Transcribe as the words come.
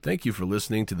Thank you for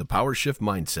listening to the Power Shift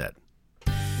Mindset.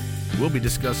 We'll be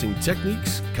discussing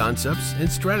techniques, concepts,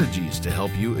 and strategies to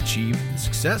help you achieve the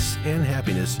success and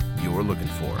happiness you're looking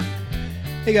for.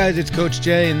 Hey guys, it's Coach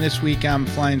Jay, and this week I'm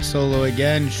flying solo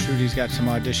again. Shrudi's got some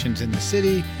auditions in the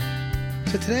city.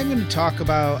 So today I'm going to talk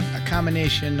about a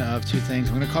combination of two things.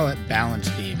 I'm going to call it balance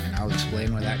beam, and I'll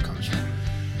explain where that comes from.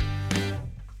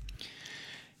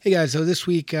 Hey guys, so this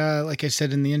week, like I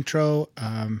said in the intro,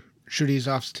 Shrudi's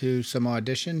off to some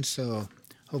auditions, so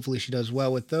hopefully she does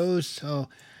well with those. So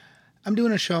I'm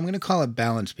doing a show, I'm going to call it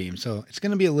Balance Beam. So it's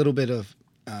going to be a little bit of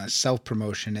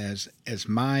self-promotion as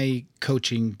my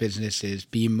coaching business is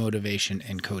Beam Motivation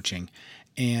and Coaching.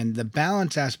 And the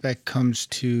balance aspect comes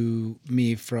to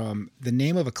me from the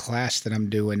name of a class that I'm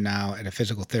doing now at a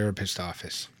physical therapist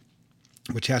office,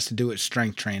 which has to do with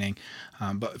strength training,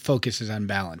 but focuses on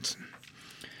balance.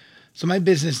 So my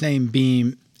business name,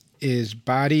 Beam, is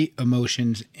Body,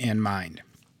 Emotions, and Mind.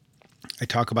 I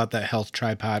talk about that health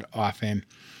tripod often,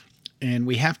 and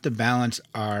we have to balance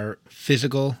our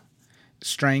physical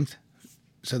strength,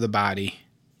 so the body,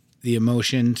 the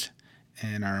emotions,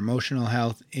 and our emotional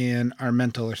health, and our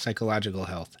mental or psychological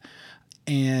health.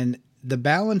 And the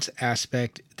balance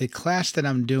aspect, the class that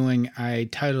I'm doing, I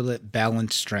titled it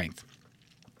Balance Strength.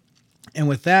 And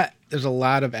with that, there's a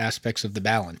lot of aspects of the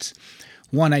balance.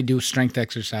 One, I do strength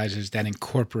exercises that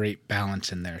incorporate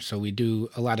balance in there. So we do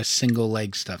a lot of single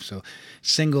leg stuff. So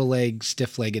single leg,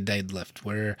 stiff-legged deadlift,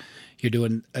 where you're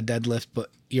doing a deadlift, but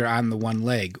you're on the one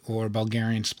leg, or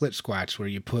Bulgarian split squats, where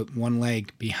you put one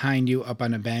leg behind you up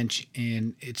on a bench,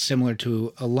 and it's similar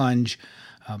to a lunge.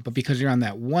 But because you're on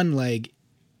that one leg,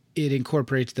 it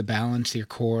incorporates the balance, your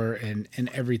core, and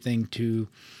everything to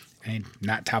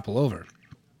not topple over.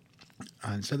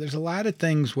 And so there's a lot of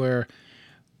things where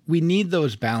we need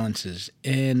those balances.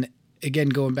 And again,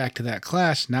 going back to that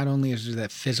class, not only is there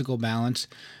that physical balance,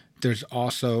 there's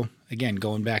also, again,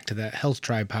 going back to that health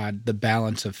tripod, the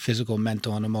balance of physical,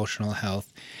 mental, and emotional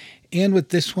health. And with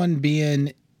this one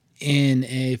being in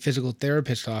a physical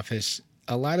therapist office,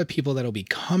 a lot of people that will be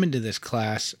coming to this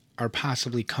class are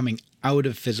possibly coming out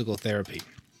of physical therapy.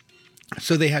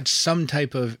 So they had some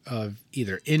type of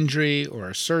either injury or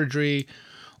a surgery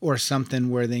or something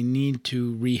where they need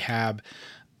to rehab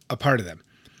a part of them.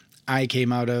 I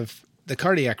came out of the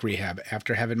cardiac rehab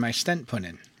after having my stent put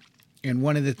in. And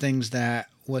one of the things that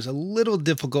was a little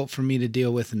difficult for me to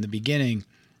deal with in the beginning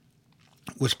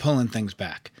was pulling things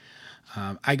back.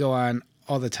 I go on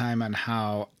all the time on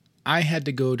how I had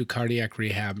to go to cardiac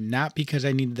rehab, not because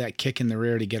I needed that kick in the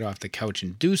rear to get off the couch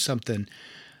and do something,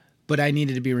 but I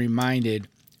needed to be reminded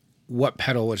what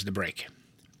pedal was the brake.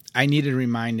 I needed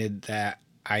reminded that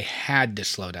I had to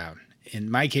slow down. In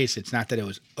my case, it's not that it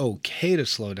was okay to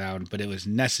slow down, but it was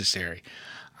necessary.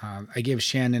 I give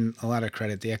Shannon a lot of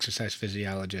credit, the exercise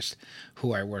physiologist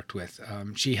who I worked with.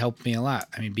 She helped me a lot.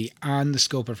 I mean, beyond the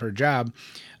scope of her job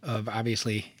of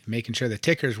obviously making sure the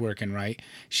ticker's working right,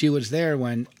 she was there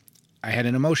when I had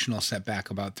an emotional setback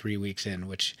about 3 weeks in,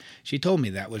 which she told me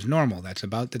that was normal. That's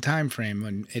about the time frame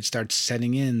when it starts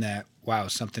setting in that, wow,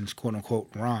 something's quote unquote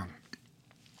wrong.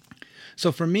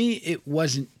 So for me, it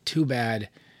wasn't too bad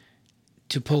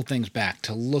to pull things back,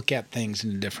 to look at things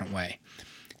in a different way.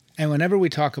 And whenever we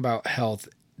talk about health,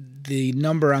 the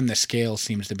number on the scale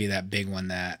seems to be that big one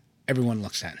that everyone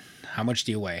looks at. How much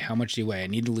do you weigh? How much do you weigh? I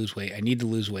need to lose weight. I need to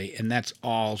lose weight. And that's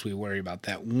all we worry about,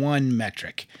 that one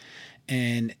metric.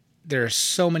 And there are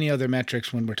so many other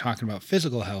metrics when we're talking about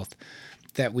physical health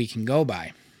that we can go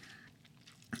by.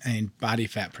 I mean, body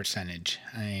fat percentage.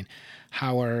 I mean,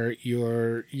 how are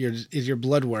is your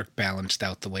blood work balanced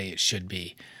out the way it should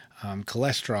be?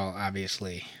 Cholesterol,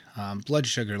 obviously, blood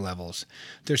sugar levels.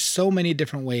 There's so many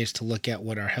different ways to look at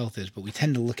what our health is, but we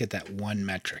tend to look at that one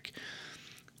metric.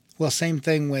 Well, same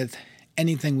thing with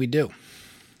anything we do.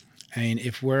 I mean,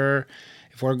 if we're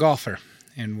a golfer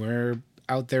and we're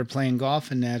out there playing golf,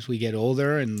 and as we get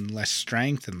older and less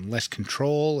strength and less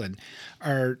control, and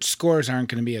our scores aren't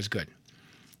going to be as good.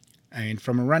 I mean,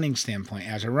 from a running standpoint,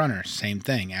 as a runner, same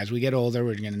thing. As we get older,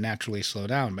 we're going to naturally slow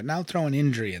down. But now throw an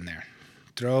injury in there.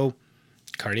 Throw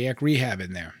cardiac rehab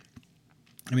in there.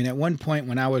 I mean, at one point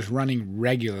when I was running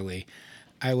regularly,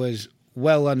 I was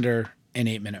well under an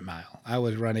 8-minute mile. I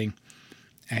was running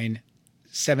 7.5,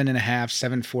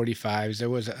 7:45s. There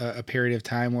was a period of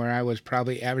time where I was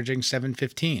probably averaging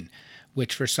 7:15,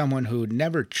 which for someone who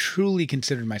never truly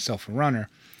considered myself a runner,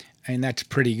 I mean, that's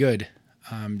pretty good.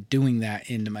 Doing that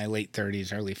into my late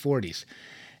 30s, early 40s.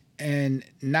 And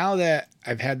now that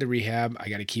I've had the rehab, I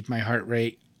got to keep my heart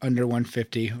rate under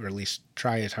 150, or at least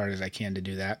try as hard as I can to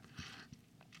do that.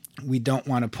 We don't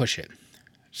want to push it.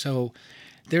 So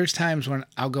there's times when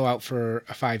I'll go out for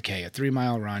a 5K, a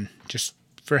 3-mile run, just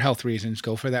for health reasons,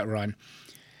 go for that run.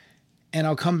 And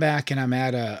I'll come back and I'm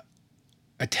at a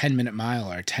 10-minute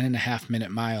mile or a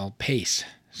 10.5-minute mile pace.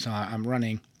 So I'm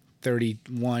running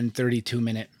 31,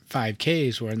 32-minute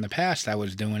 5Ks, where in the past I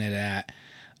was doing it at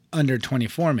under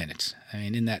 24 minutes. I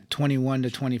mean, in that 21 to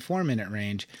 24-minute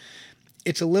range,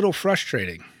 it's a little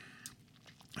frustrating.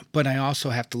 But I also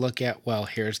have to look at, well,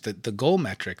 here's the goal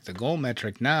metric. The goal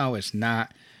metric now is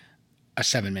not a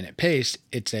 7-minute pace.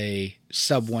 It's a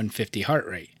sub 150 heart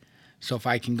rate. So if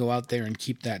I can go out there and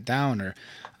keep that down, or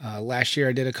last year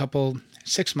I did a couple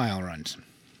 6-mile runs.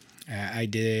 I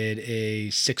did a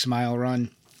 6-mile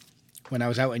run when I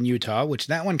was out in Utah, which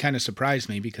that one kind of surprised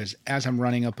me because as I'm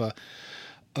running up a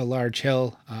large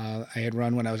hill, I had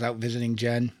run when I was out visiting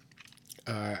Jen.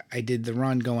 I did the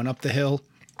run going up the hill.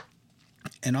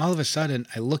 And all of a sudden,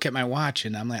 I look at my watch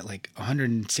and I'm at like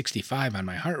 165 on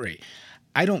my heart rate.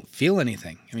 I don't feel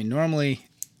anything. I mean, normally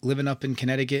living up in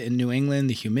Connecticut and New England,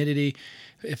 the humidity,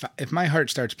 if my heart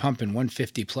starts pumping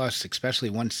 150 plus, especially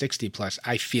 160 plus,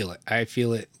 I feel it. I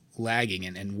feel it lagging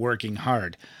and working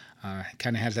hard.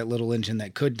 Kind of has that little engine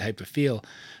that could type of feel.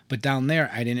 But down there,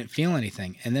 I didn't feel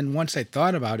anything. And then once I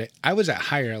thought about it, I was at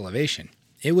higher elevation.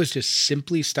 It was just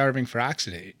simply starving for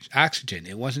oxygen.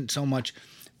 It wasn't so much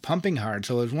pumping hard.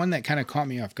 So it was one that kind of caught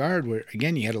me off guard where,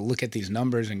 again, you had to look at these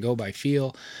numbers and go by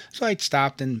feel. So I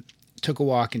stopped and took a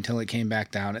walk until it came back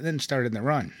down and then started the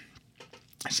run.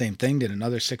 Same thing, did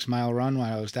another 6-mile run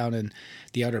while I was down in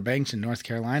the Outer Banks in North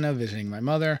Carolina visiting my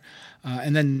mother,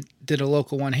 and then did a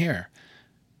local one here.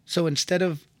 So instead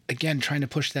of, again, trying to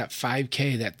push that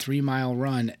 5K, that 3-mile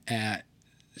run at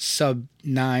sub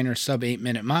 9 or sub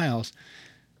 8-minute miles,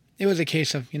 it was a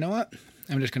case of, you know what,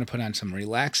 I'm just going to put on some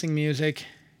relaxing music,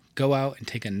 go out and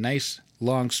take a nice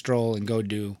long stroll and go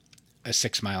do a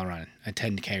 6-mile run, a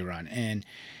 10K run. And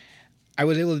I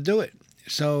was able to do it.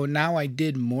 So now I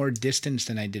did more distance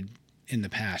than I did in the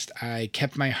past. I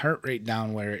kept my heart rate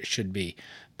down where it should be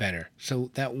better. So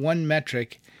that one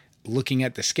metric, looking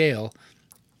at the scale,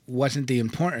 wasn't the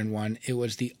important one. It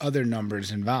was the other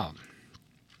numbers involved.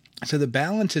 So the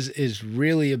balance is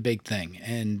really a big thing.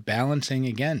 And balancing,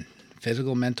 again,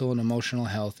 physical, mental, and emotional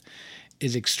health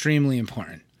is extremely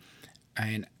important.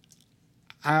 And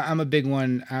I'm a big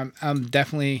one. I'm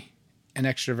definitely an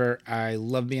extrovert. I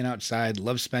love being outside,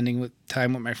 love spending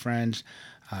time with my friends.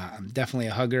 I'm definitely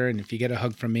a hugger, and if you get a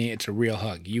hug from me, it's a real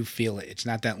hug. You feel it. It's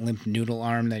not that limp noodle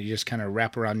arm that you just kind of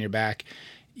wrap around your back.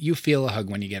 You feel a hug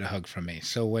when you get a hug from me.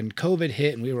 So when COVID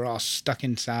hit and we were all stuck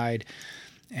inside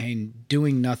and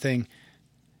doing nothing,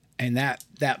 and that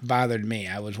bothered me.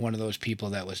 I was one of those people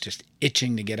that was just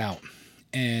itching to get out.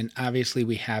 And obviously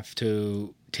we have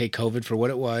to take COVID for what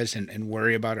it was and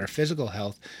worry about our physical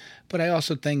health. But I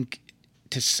also think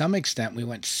to some extent we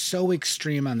went so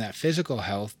extreme on that physical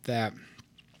health that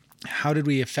how did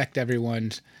we affect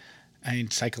everyone's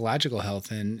psychological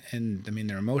health and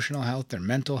their emotional health, their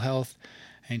mental health.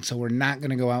 And so we're not going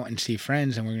to go out and see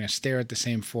friends and we're going to stare at the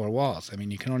same four walls. I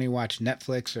mean, you can only watch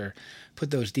Netflix or put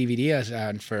those DVDs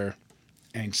on for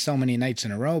so many nights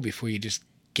in a row before you just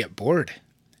get bored.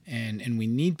 And we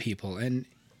need people. And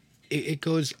it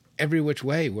goes every which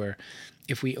way where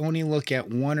if we only look at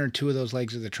one or two of those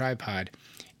legs of the tripod,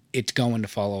 it's going to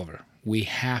fall over. We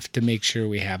have to make sure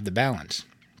we have the balance.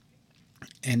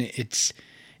 And it's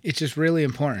just really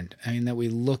important. I mean, that we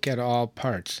look at all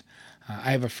parts.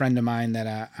 I have a friend of mine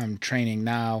that I'm training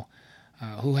now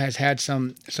who has had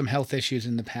some health issues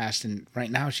in the past. And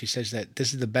right now she says that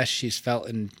this is the best she's felt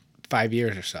in 5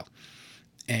 years or so.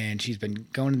 And she's been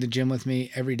going to the gym with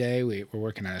me every day. We're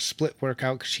working on a split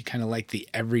workout because she kind of liked the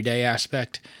everyday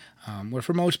aspect. Where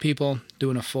for most people,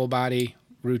 doing a full body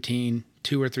routine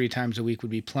 2 or 3 times a week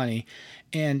would be plenty.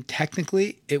 And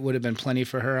technically, it would have been plenty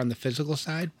for her on the physical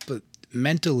side. But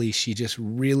mentally, she just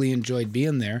really enjoyed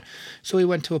being there. So we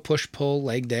went to a push-pull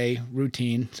leg day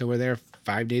routine. So we're there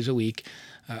 5 days a week,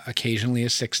 occasionally a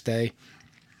 6th day.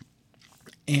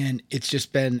 And it's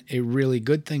just been a really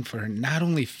good thing for her. Not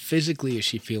only physically is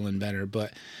she feeling better,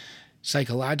 but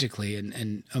psychologically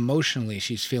and emotionally,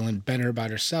 she's feeling better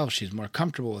about herself. She's more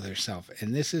comfortable with herself.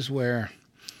 And this is where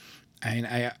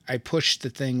I push the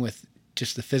thing with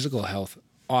just the physical health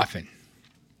often.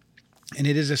 And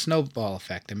it is a snowball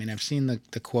effect. I mean, I've seen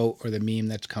the quote or the meme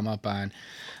that's come up on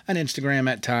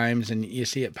Instagram at times, and you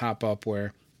see it pop up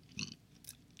where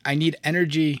I need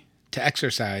energy to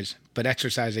exercise, but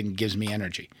exercising gives me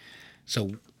energy.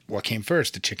 So what came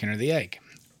first, the chicken or the egg?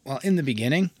 Well, in the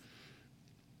beginning,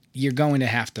 you're going to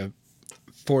have to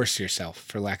force yourself,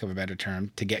 for lack of a better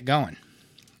term, to get going.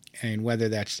 And whether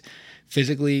that's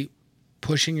physically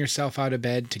pushing yourself out of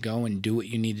bed to go and do what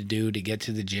you need to do to get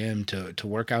to the gym, to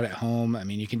work out at home. I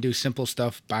mean, you can do simple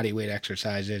stuff, body weight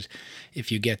exercises.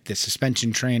 If you get the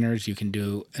suspension trainers, you can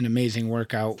do an amazing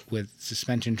workout with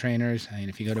suspension trainers. I mean,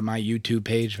 if you go to my YouTube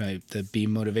page, the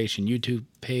Beam Motivation YouTube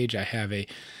page, I have a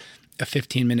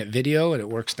 15-minute video, and it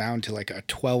works down to like a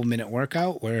 12-minute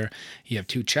workout where you have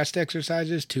 2 chest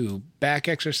exercises, 2 back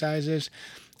exercises,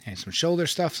 and some shoulder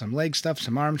stuff, some leg stuff,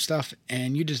 some arm stuff,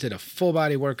 and you just did a full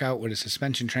body workout with a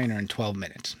suspension trainer in 12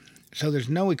 minutes. So there's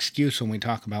no excuse when we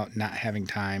talk about not having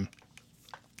time,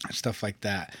 stuff like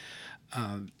that.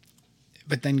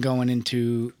 But then going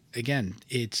into, again,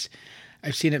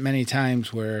 I've seen it many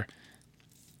times where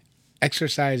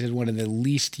exercise is one of the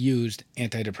least used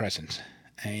antidepressants.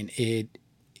 And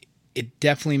it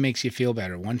definitely makes you feel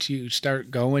better. Once you start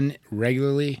going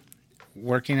regularly,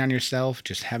 working on yourself,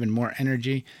 just having more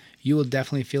energy, you will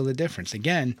definitely feel the difference.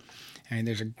 Again, and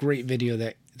there's a great video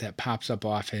that pops up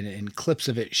often, and clips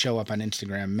of it show up on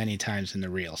Instagram many times in the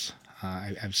Reels.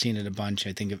 I've seen it a bunch.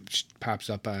 I think it pops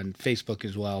up on Facebook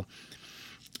as well.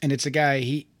 And it's a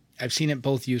guy, I've seen it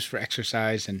both used for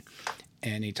exercise, and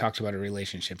he talks about a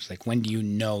relationship. It's like, when do you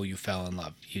know you fell in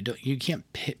love? You can't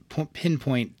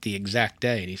pinpoint the exact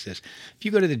day. And he says, if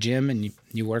you go to the gym and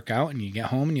you work out and you get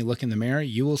home and you look in the mirror,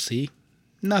 you will see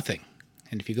nothing.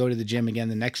 And if you go to the gym again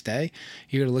the next day,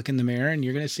 you're going to look in the mirror and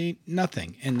you're going to see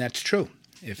nothing. And that's true.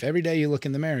 If every day you look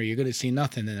in the mirror, you're going to see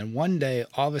nothing. And then one day,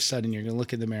 all of a sudden, you're going to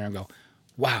look in the mirror and go,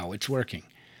 wow, it's working.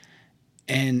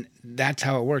 And that's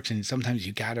how it works. And sometimes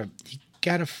you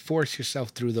gotta force yourself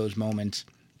through those moments.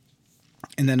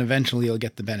 And then eventually you'll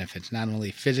get the benefits, not only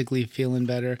physically feeling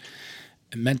better,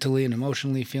 mentally and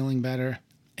emotionally feeling better,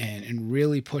 and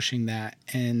really pushing that.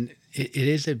 And it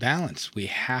is a balance. We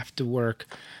have to work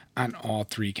on all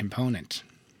 3 components.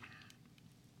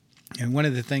 And one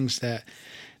of the things that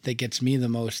gets me the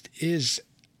most is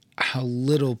how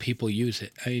little people use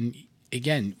it. I mean,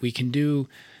 again, we can do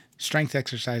strength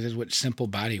exercises with simple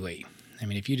body weight. I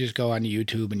mean, if you just go on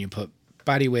YouTube and you put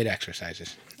body weight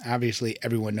exercises, obviously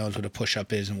everyone knows what a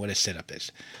push-up is and what a sit-up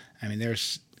is. I mean,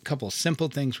 there's a couple of simple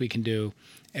things we can do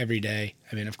every day.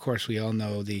 I mean, of course, we all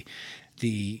know the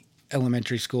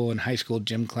elementary school and high school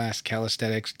gym class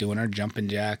calisthenics, doing our jumping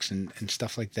jacks and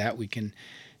stuff like that.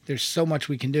 There's so much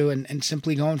we can do, and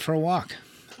simply going for a walk,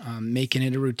 making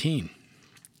it a routine.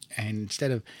 And instead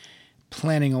of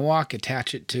planning a walk,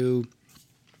 attach it to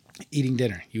eating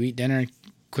dinner. You eat dinner,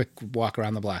 quick walk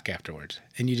around the block afterwards,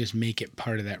 and you just make it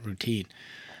part of that routine.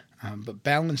 But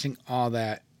balancing all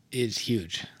that is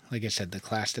huge. Like I said, the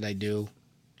class that I do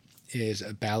is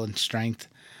a balanced strength,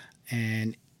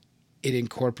 and it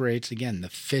incorporates, again, the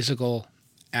physical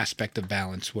aspect of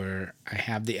balance, where I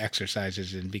have the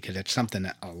exercises in, because it's something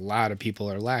that a lot of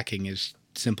people are lacking, is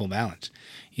simple balance.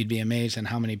 You'd be amazed on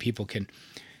how many people can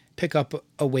pick up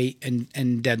a weight and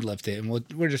deadlift it. And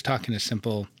we're just talking a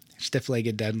simple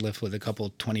stiff-legged deadlift with a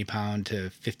couple 20-pound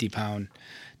to 50-pound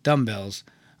dumbbells.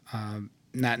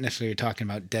 Not necessarily talking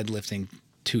about deadlifting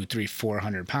 200, 300,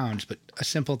 400 pounds, but a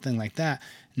simple thing like that.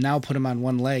 Now put them on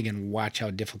one leg and watch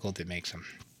how difficult it makes them.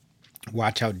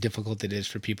 Watch how difficult it is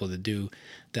for people to do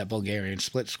that Bulgarian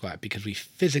split squat, because we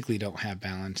physically don't have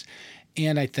balance.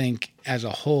 And I think as a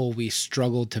whole, we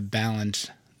struggle to balance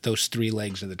those 3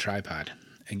 legs of the tripod.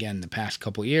 Again, the past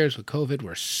couple years with COVID,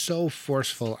 we're so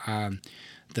forceful on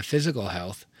the physical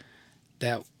health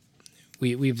that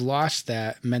we've lost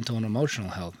that mental and emotional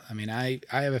health. I mean, I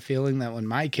have a feeling that when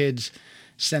my kids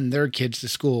send their kids to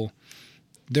school,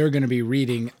 they're going to be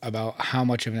reading about how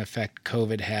much of an effect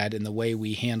COVID had and the way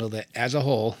we handled it as a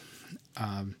whole,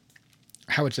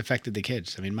 how it's affected the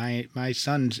kids. I mean, my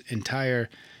son's entire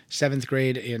 7th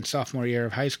grade and sophomore year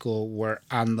of high school were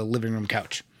on the living room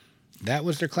couch. That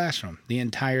was their classroom the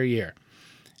entire year.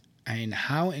 I mean,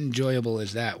 how enjoyable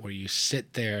is that, where you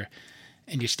sit there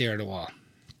and you stare at a wall?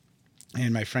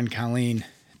 And my friend Colleen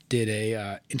did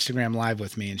a Instagram Live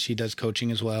with me, and she does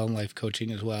coaching as well, life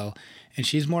coaching as well. And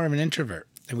she's more of an introvert.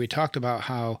 And we talked about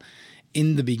how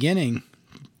in the beginning,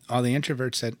 all the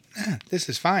introverts said, this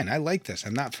is fine. I like this.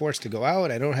 I'm not forced to go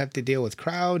out. I don't have to deal with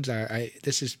crowds.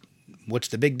 What's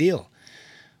the big deal?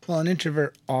 Well, an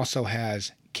introvert also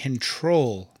has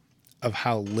control of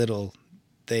how little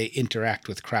they interact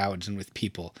with crowds and with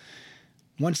people.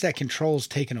 Once that control is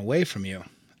taken away from you,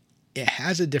 it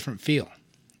has a different feel.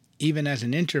 Even as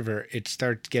an introvert, it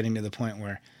starts getting to the point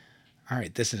where, all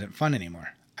right, this isn't fun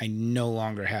anymore. I no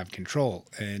longer have control.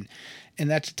 And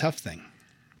that's a tough thing.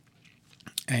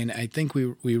 And I think we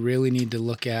really need to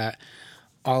look at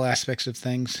all aspects of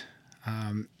things.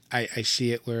 I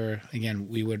see it where, again,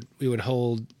 we would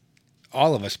hold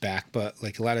all of us back, but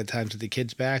like a lot of times with the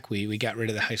kids back, we got rid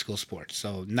of the high school sports.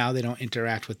 So now they don't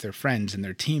interact with their friends and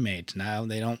their teammates. Now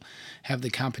they don't have the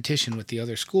competition with the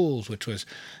other schools, which was,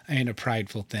 a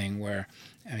prideful thing where,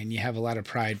 you have a lot of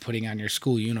pride putting on your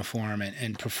school uniform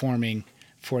and performing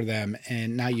for them.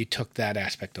 And now you took that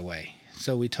aspect away.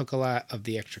 So we took a lot of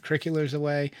the extracurriculars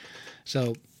away.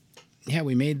 So yeah,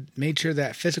 we made sure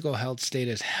that physical health stayed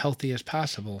as healthy as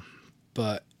possible.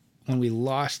 But when we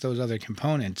lost those other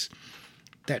components,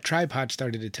 that tripod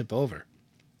started to tip over.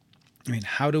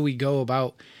 How do we go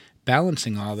about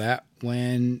balancing all that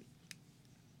when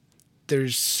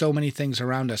there's so many things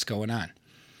around us going on?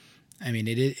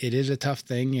 It is a tough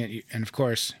thing. And of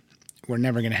course, we're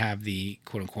never going to have the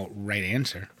quote unquote right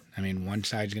answer. One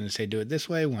side's going to say do it this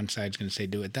way, one side's going to say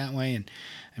do it that way. And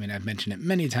I've mentioned it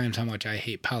many times how much I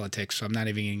hate politics, so I'm not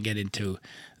even going to get into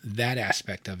that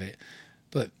aspect of it.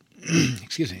 But,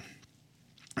 excuse me,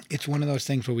 it's one of those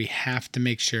things where we have to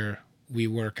make sure we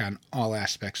work on all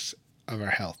aspects of our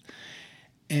health.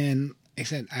 And like I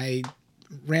said, I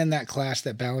ran that class,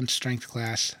 that balanced strength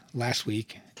class last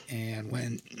week. And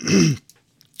when,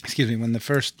 when the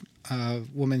first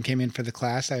woman came in for the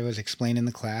class, I was explaining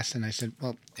the class and I said,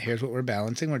 well, here's what we're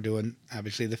balancing. We're doing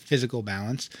obviously the physical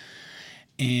balance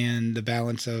and the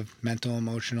balance of mental,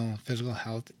 emotional, physical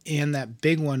health, and that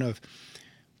big one of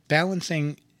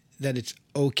balancing that it's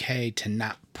okay to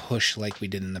not push like we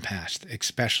did in the past,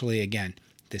 especially, again,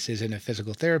 this isn't a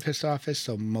physical therapist office,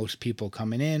 so most people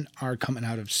coming in are coming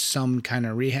out of some kind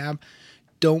of rehab.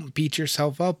 Don't beat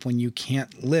yourself up when you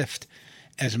can't lift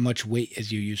as much weight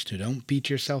as you used to. Don't beat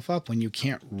yourself up when you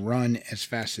can't run as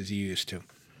fast as you used to.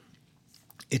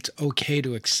 It's okay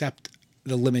to accept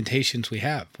the limitations we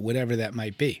have, whatever that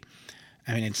might be.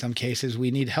 In some cases,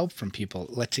 we need help from people.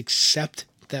 Let's accept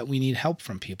that we need help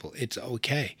from people. It's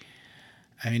okay.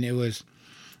 It was,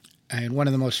 one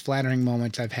of the most flattering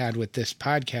moments I've had with this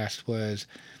podcast was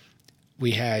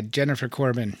we had Jennifer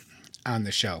Corbin on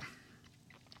the show.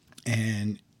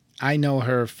 And I know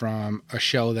her from a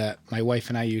show that my wife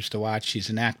and I used to watch. She's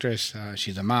an actress.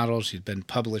 She's a model. She's been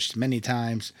published many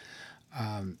times.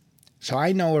 So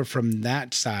I know her from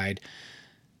that side.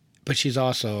 But she's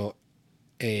also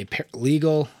a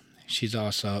paralegal. She's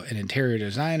also an interior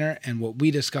designer. And what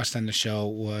we discussed on the show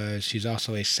was she's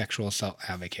also a sexual assault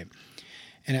advocate.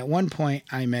 And at one point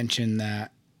I mentioned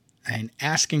that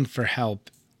asking for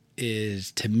help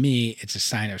is, to me, it's a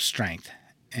sign of strength.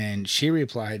 And she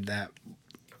replied that,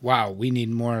 wow, we need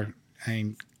more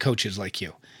coaches like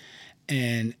you.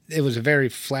 And it was a very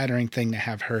flattering thing to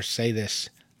have her say this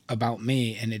about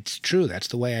me. And it's true. That's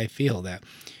the way I feel, that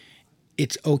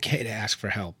it's okay to ask for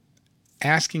help.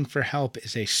 Asking for help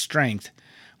is a strength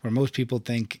where most people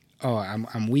think, oh,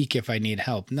 I'm weak if I need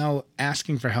help. No,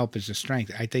 asking for help is a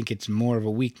strength. I think it's more of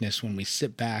a weakness when we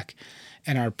sit back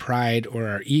and our pride or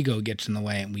our ego gets in the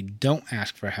way and we don't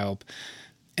ask for help.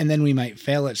 And then we might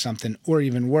fail at something, or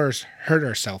even worse, hurt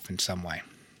ourselves in some way.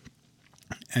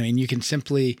 You can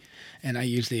simply, and I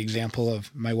use the example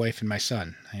of my wife and my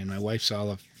son. My wife's all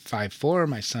of 5'4",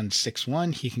 my son's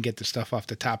 6'1". He can get the stuff off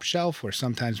the top shelf, where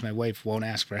sometimes my wife won't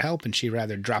ask for help, and she'd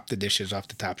rather drop the dishes off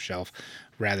the top shelf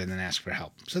rather than ask for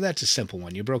help. So that's a simple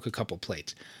one. You broke a couple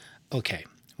plates. Okay,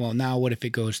 well, now what if it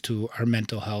goes to our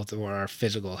mental health or our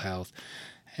physical health?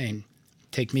 And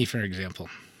take me for example.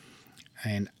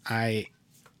 And I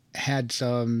had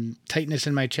some tightness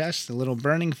in my chest, a little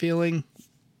burning feeling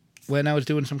when I was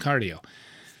doing some cardio.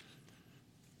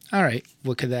 All right,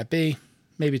 what could that be?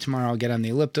 Maybe tomorrow I'll get on the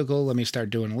elliptical. Let me start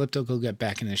doing elliptical, get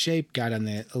back into shape. Got on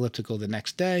the elliptical the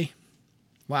next day.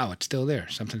 Wow, it's still there.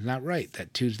 Something's not right.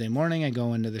 That Tuesday morning I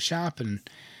go into the shop and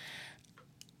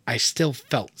I still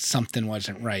felt something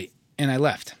wasn't right. And I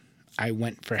left. I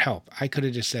went for help. I could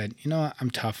have just said, you know what,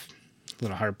 I'm tough. A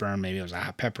little heartburn. Maybe it was a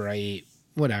hot pepper I ate.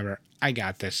 Whatever. I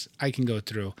got this. I can go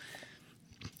through.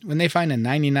 When they find a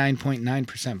 99.9%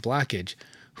 blockage,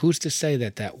 who's to say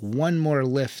that one more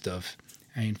lift of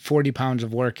 40 pounds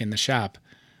of work in the shop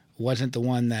wasn't the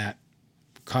one that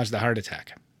caused the heart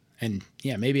attack? And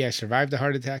yeah, maybe I survived the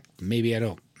heart attack. Maybe I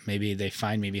don't. Maybe they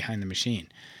find me behind the machine.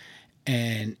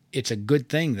 And it's a good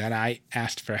thing that I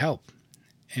asked for help.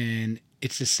 And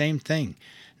it's the same thing.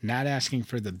 Not asking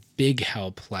for the big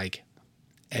help like,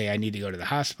 hey, I need to go to the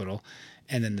hospital.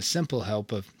 And then the simple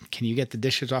help of, can you get the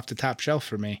dishes off the top shelf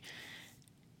for me?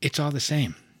 It's all the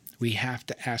same. We have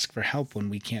to ask for help when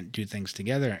we can't do things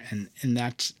together. And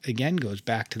that's, again, goes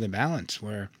back to the balance,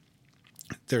 where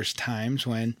there's times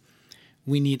when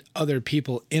we need other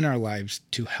people in our lives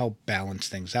to help balance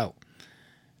things out.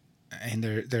 And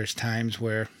there's times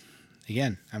where,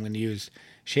 again, I'm going to use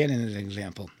Shannon as an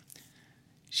example.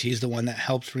 She's the one that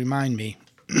helps remind me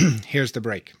here's the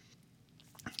break.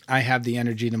 I have the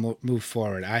energy to move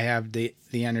forward. I have the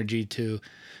energy to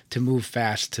move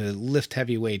fast, to lift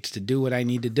heavy weights, to do what I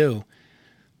need to do.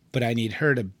 But I need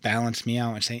her to balance me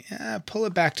out and say, pull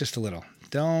it back just a little.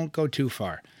 Don't go too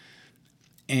far.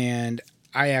 And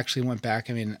I actually went back.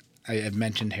 I mean, I have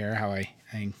mentioned here how I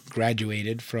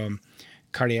graduated from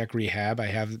cardiac rehab. I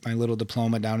have my little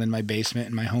diploma down in my basement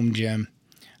in my home gym.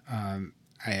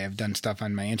 I have done stuff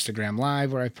on my Instagram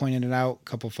Live where I pointed it out, a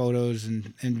couple photos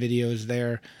and videos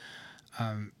there.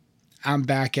 I'm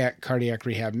back at cardiac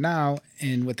rehab now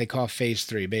in what they call phase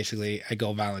 3. Basically, I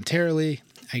go voluntarily.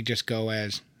 I just go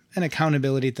as an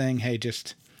accountability thing. Hey,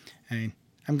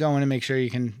 I'm going to make sure you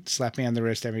can slap me on the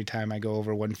wrist every time I go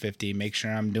over 150. Make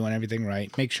sure I'm doing everything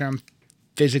right. Make sure I'm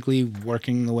physically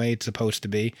working the way it's supposed to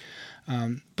be.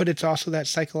 But it's also that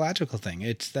psychological thing.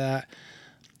 It's that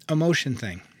emotion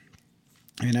thing.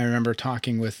 And I remember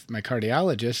talking with my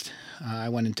cardiologist. I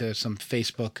went into some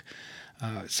Facebook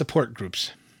support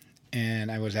groups,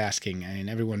 and I was asking,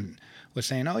 everyone was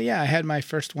saying, oh yeah, I had my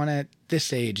first one at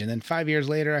this age, and then 5 years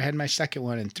later I had my second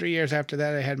one, and 3 years after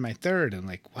that I had my third. And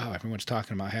like, wow, everyone's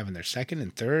talking about having their second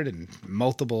and third and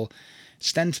multiple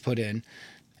stents put in.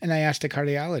 And I asked a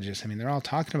cardiologist, they're all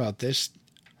talking about this.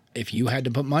 If you had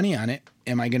to put money on it,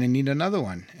 am I going to need another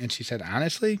one? And she said,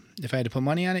 honestly, if I had to put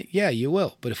money on it, yeah, you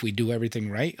will. But if we do everything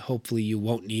right, hopefully you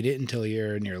won't need it until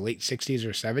you're in your late 60s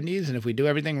or 70s. And if we do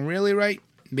everything really right,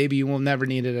 maybe you will never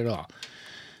need it at all.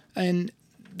 And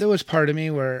there was part of me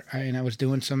where I was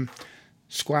doing some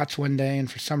squats one day, and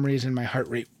for some reason my heart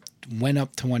rate went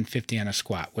up to 150 on a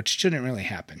squat, which shouldn't really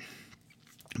happen.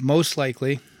 Most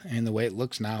likely, and the way it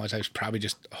looks now, is I was probably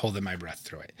just holding my breath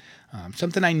through it.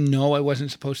 Something I know I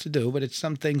wasn't supposed to do, but it's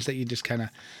some things that you just kind of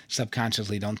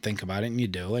subconsciously don't think about it, and you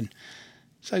do. And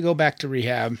so I go back to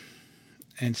rehab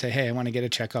and say, hey, I want to get a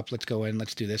checkup. Let's go in.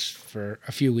 Let's do this for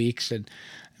a few weeks. And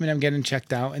I'm getting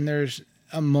checked out, and there's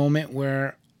a moment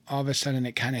where all of a sudden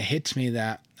it kind of hits me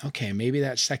that, okay, maybe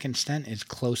that second stent is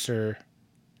closer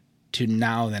to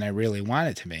now than I really want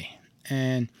it to be.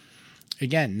 And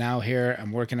again, now here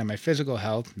I'm working on my physical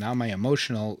health. Now my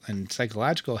emotional and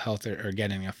psychological health are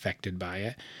getting affected by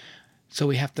it. So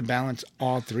we have to balance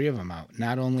all three of them out.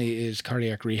 Not only is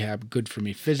cardiac rehab good for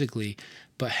me physically,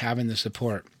 but having the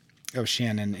support of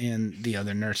Shannon and the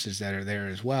other nurses that are there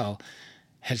as well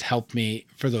has helped me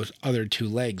for those other two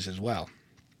legs as well.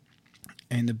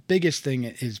 And the biggest thing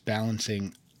is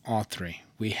balancing all three.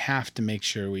 We have to make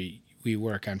sure we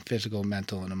work on physical,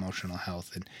 mental, and emotional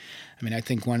health. And I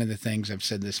think one of the things, I've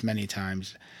said this many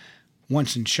times,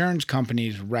 once insurance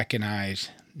companies recognize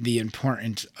the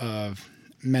importance of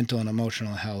mental and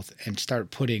emotional health and start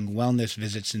putting wellness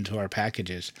visits into our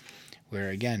packages, where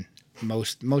again,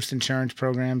 most insurance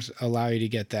programs allow you to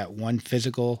get that one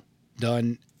physical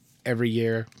done every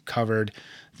year covered,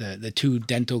 the 2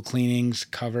 dental cleanings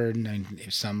covered, and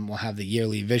some will have the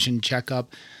yearly vision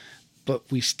checkup. But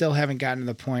we still haven't gotten to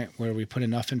the point where we put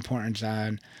enough importance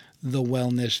on the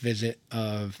wellness visit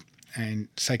and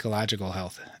psychological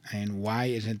health. And why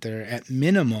isn't there, at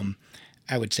minimum,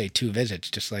 I would say 2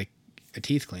 visits, just like a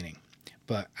teeth cleaning.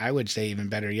 But I would say even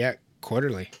better yet,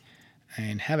 quarterly.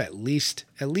 And have at least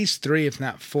 3, if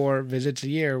not 4 visits a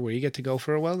year where you get to go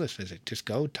for a wellness visit. Just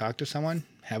go talk to someone,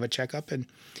 have a checkup, and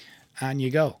on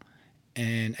you go.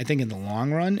 And I think in the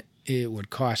long run, it would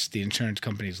cost the insurance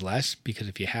companies less, because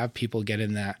if you have people get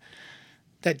in that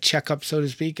checkup, so to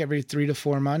speak, every 3 to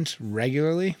 4 months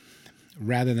regularly,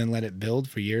 rather than let it build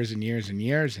for years and years and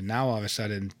years, and now all of a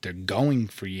sudden they're going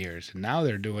for years, and now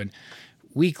they're doing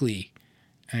weekly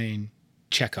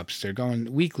checkups. They're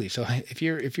going weekly. So if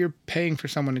you're paying for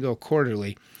someone to go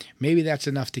quarterly, maybe that's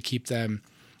enough to keep them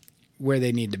where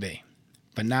they need to be.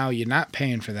 But now you're not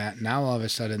paying for that. Now all of a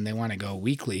sudden they want to go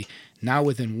weekly. Now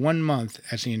within 1 month,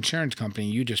 as the insurance company,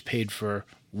 you just paid for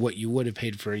what you would have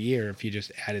paid for a year if you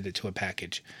just added it to a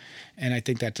package. And I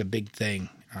think that's a big thing.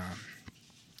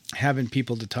 Having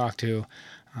people to talk to.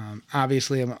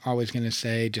 Obviously, I'm always going to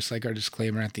say, just like our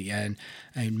disclaimer at the end,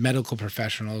 medical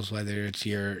professionals, whether it's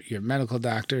your medical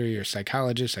doctor, your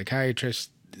psychologist,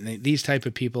 psychiatrist, these type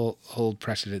of people hold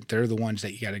precedent. They're the ones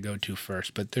that you got to go to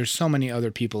first. But there's so many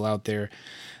other people out there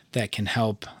that can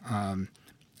help.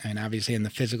 And obviously in the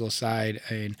physical side,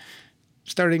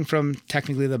 starting from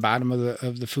technically the bottom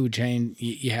of the food chain,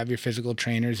 you have your physical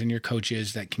trainers and your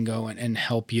coaches that can go and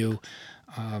help you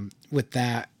with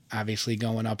that. Obviously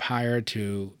going up higher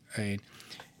to a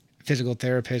physical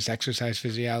therapist, exercise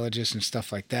physiologist, and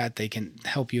stuff like that. They can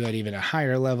help you at even a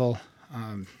higher level.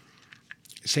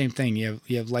 Same thing. You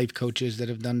have life coaches that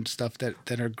have done stuff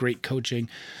that are great coaching.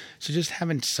 So just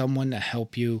having someone to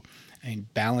help you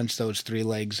and balance those three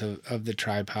legs of the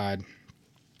tripod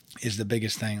is the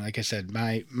biggest thing. Like I said,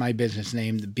 my business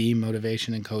name, the B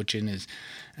Motivation and Coaching, is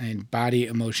body,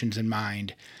 emotions, and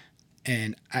mind.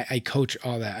 And I coach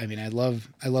all that. I mean, I love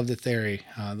the theory.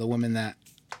 The woman that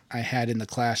I had in the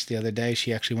class the other day,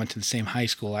 she actually went to the same high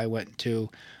school I went to.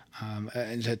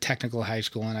 It's a technical high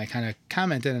school, and I kind of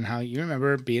commented on how, you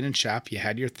remember being in shop, you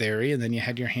had your theory and then you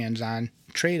had your hands-on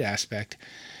trade aspect.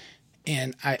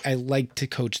 And I like to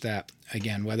coach that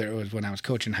again, whether it was when I was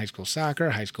coaching high school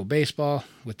soccer, high school baseball,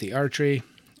 with the archery,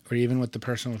 or even with the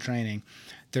personal training.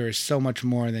 There is so much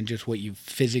more than just what you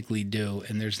physically do,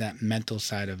 and there's that mental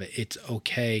side of it. It's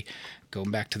okay. Going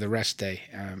back to the rest day,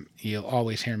 you'll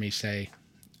always hear me say,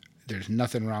 there's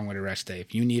nothing wrong with a rest day.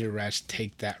 If you need a rest,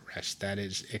 take that rest. That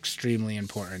is extremely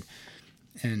important.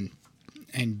 And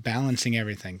balancing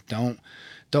everything.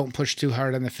 Don't push too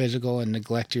hard on the physical and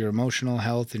neglect your emotional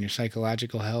health and your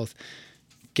psychological health.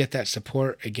 Get that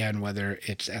support, again, whether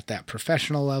it's at that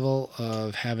professional level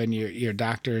of having your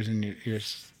doctors and your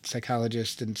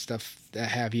psychologists and stuff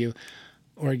that have you,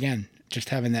 or again, just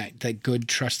having that good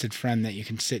trusted friend that you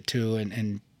can sit to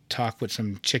and talk with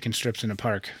some chicken strips in a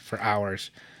park for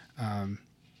hours.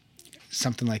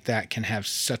 Something like that can have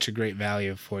such a great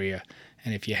value for you.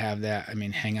 And if you have that, I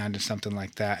mean, hang on to something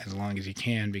like that as long as you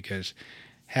can, because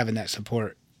having that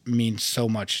support means so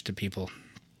much to people.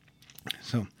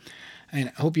 So,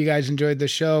 and I hope you guys enjoyed the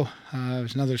show. It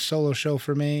was another solo show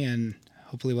for me, and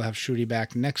hopefully we'll have Shruti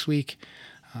back next week.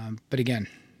 But again,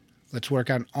 let's work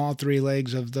on all three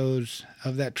legs of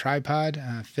that tripod,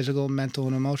 physical, mental,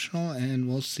 and emotional, and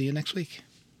we'll see you next week.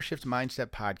 Shift Mindset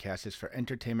Podcast is for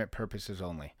entertainment purposes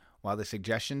only. While the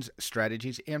suggestions,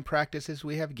 strategies, and practices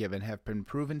we have given have been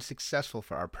proven successful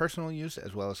for our personal use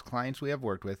as well as clients we have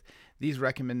worked with, these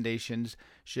recommendations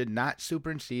should not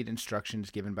supersede instructions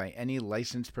given by any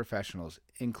licensed professionals,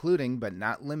 including but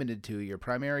not limited to your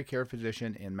primary care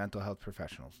physician and mental health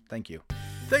professionals. Thank you.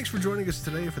 Thanks for joining us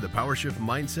today for the PowerShift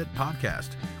Mindset Podcast.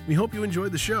 We hope you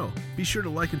enjoyed the show. Be sure to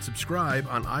like and subscribe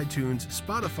on iTunes,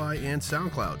 Spotify, and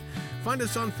SoundCloud. Find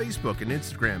us on Facebook and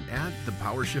Instagram at The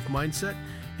PowerShift Mindset,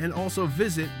 and also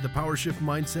visit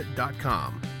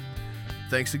thepowershiftmindset.com.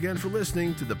 Thanks again for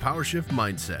listening to The PowerShift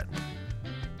Mindset.